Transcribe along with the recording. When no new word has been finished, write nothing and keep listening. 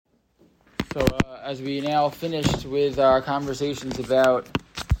So as we now finished with our conversations about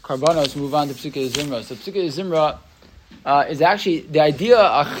Karbanos, move on to Psukei Zimra. So Psukei Zimra is actually, the idea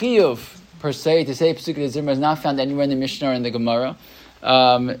of chiyuv per se, to say Psukei Zimra is not found anywhere in the Mishnah or in the Gemara.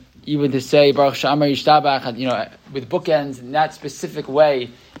 Even to say Baruch She'amar Yishtabach, with bookends in that specific way,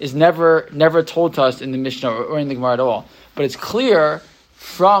 is never told to us in the Mishnah or in the Gemara at all. But it's clear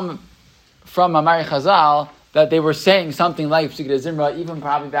from Amari Chazal that they were saying something like Psukei Zimra, even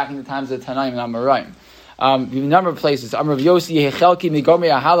probably back in the times of Tanaim and Amoraim. A number of places. Amar Rav Yossi Yechelki Migomei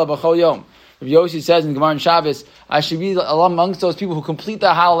Ahala B'chol Yom. Rav Yossi says in the Gemara and Shabbos, I should be amongst those people who complete the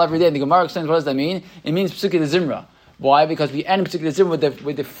halal every day. And the Gemara explains, what does that mean? It means Psukei Zimra. Why? Because we end Psukei Zimra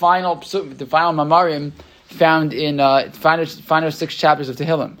with the final Mamarim found in final 6 chapters of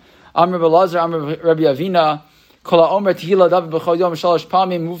Tehillim. Amar Belazar, Amar Rabbi Avina, Kol HaOmer Tehillah David B'chol Yom Shalosh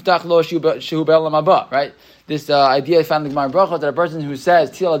Pamim Muftach Lo Shehu Be'olam Haba. Right? This idea found in the Gemara Brachot that a person who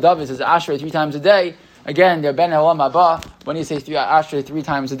says Tehillah David says Ashrei 3 times a day, again, they're Ben Olam Haba when you say Ashrei 3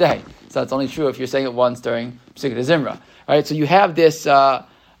 times a day. So that's only true if you're saying it once during Psukei Zimra. Right? So you have this, a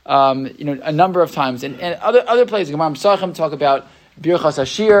number of times, and other places. Gemara Psachim talk about Birchas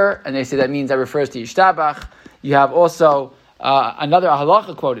Hashir, and they say that means that refers to Yishtabach. You have also another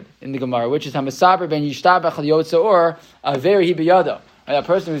halacha quoted in the Gemara, which is Hamasaber ben Yishtabach al Yotza Or Averi Biyado. A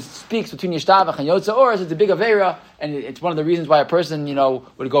person who speaks between Yishtabach and Yotza Or is a big Avera, and it's one of the reasons why a person,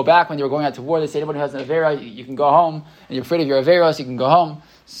 would go back when they were going out to war. They say anyone who has an Avera, you can go home, and you're afraid of your Avera, so you can go home.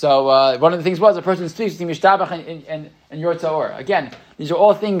 So one of the things was a person who speaks between Yishtabach and Yotza Or. Again, these are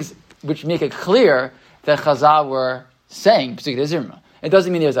all things which make it clear that Chazal were saying Psukei Zimra. It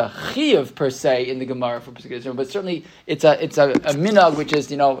doesn't mean there's a chiyuv per se in the Gemara for Psukei Zimra, but certainly it's a minhag which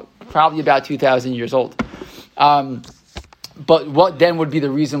is probably about 2,000 years old. But what then would be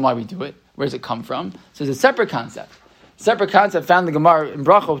the reason why we do it? Where does it come from? So it's a separate concept. Separate concept found in the Gemara in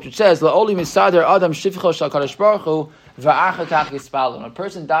Brachot, which says La'oli misader adam shivcho shal Kadosh Baruch Hu va'achatach yispalon. When a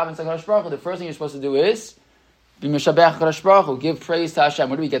person davens to Kadosh Baruch Hu, the first thing you're supposed to do is be mishabech Kadosh Baruch Hu, give praise to Hashem.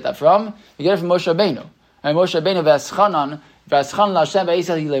 Where do we get that from? We get it from Moshe Rabbeinu. And Moshe Rabbeinu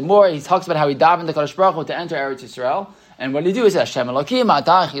he talks about how he davened to Kadosh Baruch Hu to enter Eretz Yisrael. And what did he do? He says, Hashem Elokim,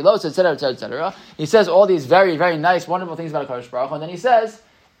 Atah Chilos, etc., etc., etc. He says all these very, very nice, wonderful things about Kadosh Baruch Hu, and then he says,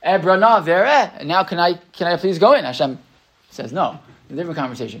 Ebrana Vereh, and now can I please go in? Hashem says no. It's a different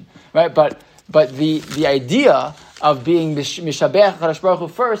conversation. Right? But the idea of being Mishabech Kadosh Baruch Hu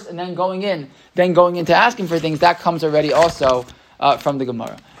first, and then going into asking for things, that comes already also from the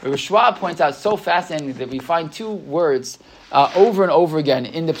Gemara. Rav Shua points out so fascinating that we find 2 words over and over again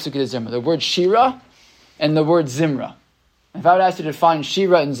in the Psukei Zimra. The word Shira and the word Zimra. If I would ask you to define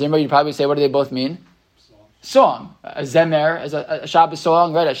Shira and Zimra, you'd probably say, what do they both mean? Song. A Zemer is a Shabbos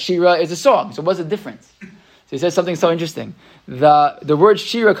song, right? A Shira is a song. So what's the difference? So he says something so interesting. The word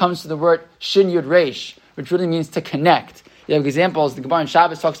Shira comes from the word Shin Yud Reish, which really means to connect. You have examples. The Gemara in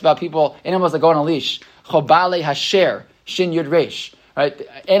Shabbos talks about animals that go on a leash. Chobale Hasher, Shin Yud Reish. Right?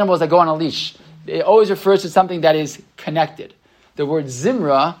 Animals that go on a leash. It always refers to something that is connected. The word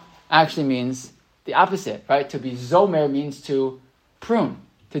Zimra actually means the opposite, right? To be Zomer means to prune,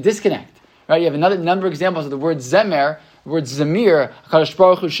 to disconnect. Right? You have another number of examples of the word Zemer, the word Zemir. Kadosh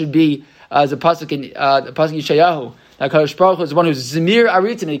Baruch Hu should be, as a pasuk in the pasuk Yeshayahu, that Kadosh Baruch Hu is the one who's Zemir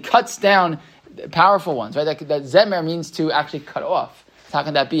Aritzin, and he cuts down powerful ones. Right? That Zemer means to actually cut off. So how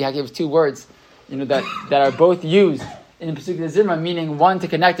can that be? How can you have 2 words, that are both used in Psukei Zimra, meaning one to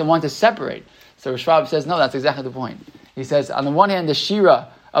connect and one to separate? So Schwab says, no, that's exactly the point. He says, on the one hand, the Shira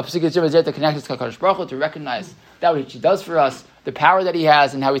of Psukei Zimra is there to connect us to Kadosh Baruch Hu, to recognize that which He does for us, the power that He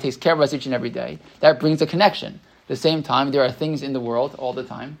has, and how He takes care of us each and every day. That brings a connection. At the same time, there are things in the world all the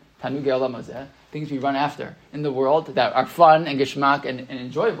time, Tanugei Olam Hazeh, things we run after in the world that are fun and geschmack and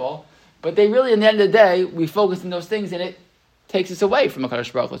enjoyable, but they really, in the end of the day, we focus on those things and it takes us away from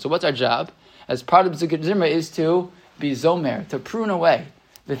Kadosh Baruch Hu. So what's our job? As part of Psukei Zimra is to be Zomer, to prune away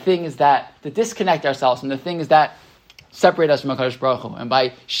the things to disconnect ourselves from the things that separate us from HaKadosh Baruch Hu. And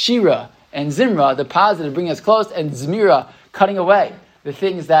by Shira and Zimra, the positive, bringing us close, and Zmira, cutting away the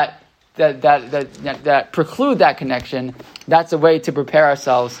things that preclude that connection, that's a way to prepare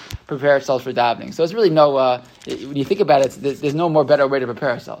ourselves for davening. So it's really when you think about it, there's no more better way to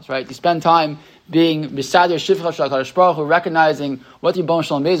prepare ourselves, right? You spend time being Misader Shivcha Shal HaKadosh Baruch Hu, recognizing what the Yibon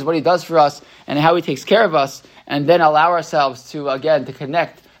Shalom is, what He does for us, and how He takes care of us, and then allow ourselves to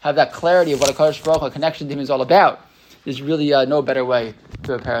connect, have that clarity of what a HaKadosh Baruch Hu, a connection to Him is all about. There's really no better way to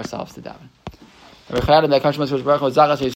prepare ourselves to daven.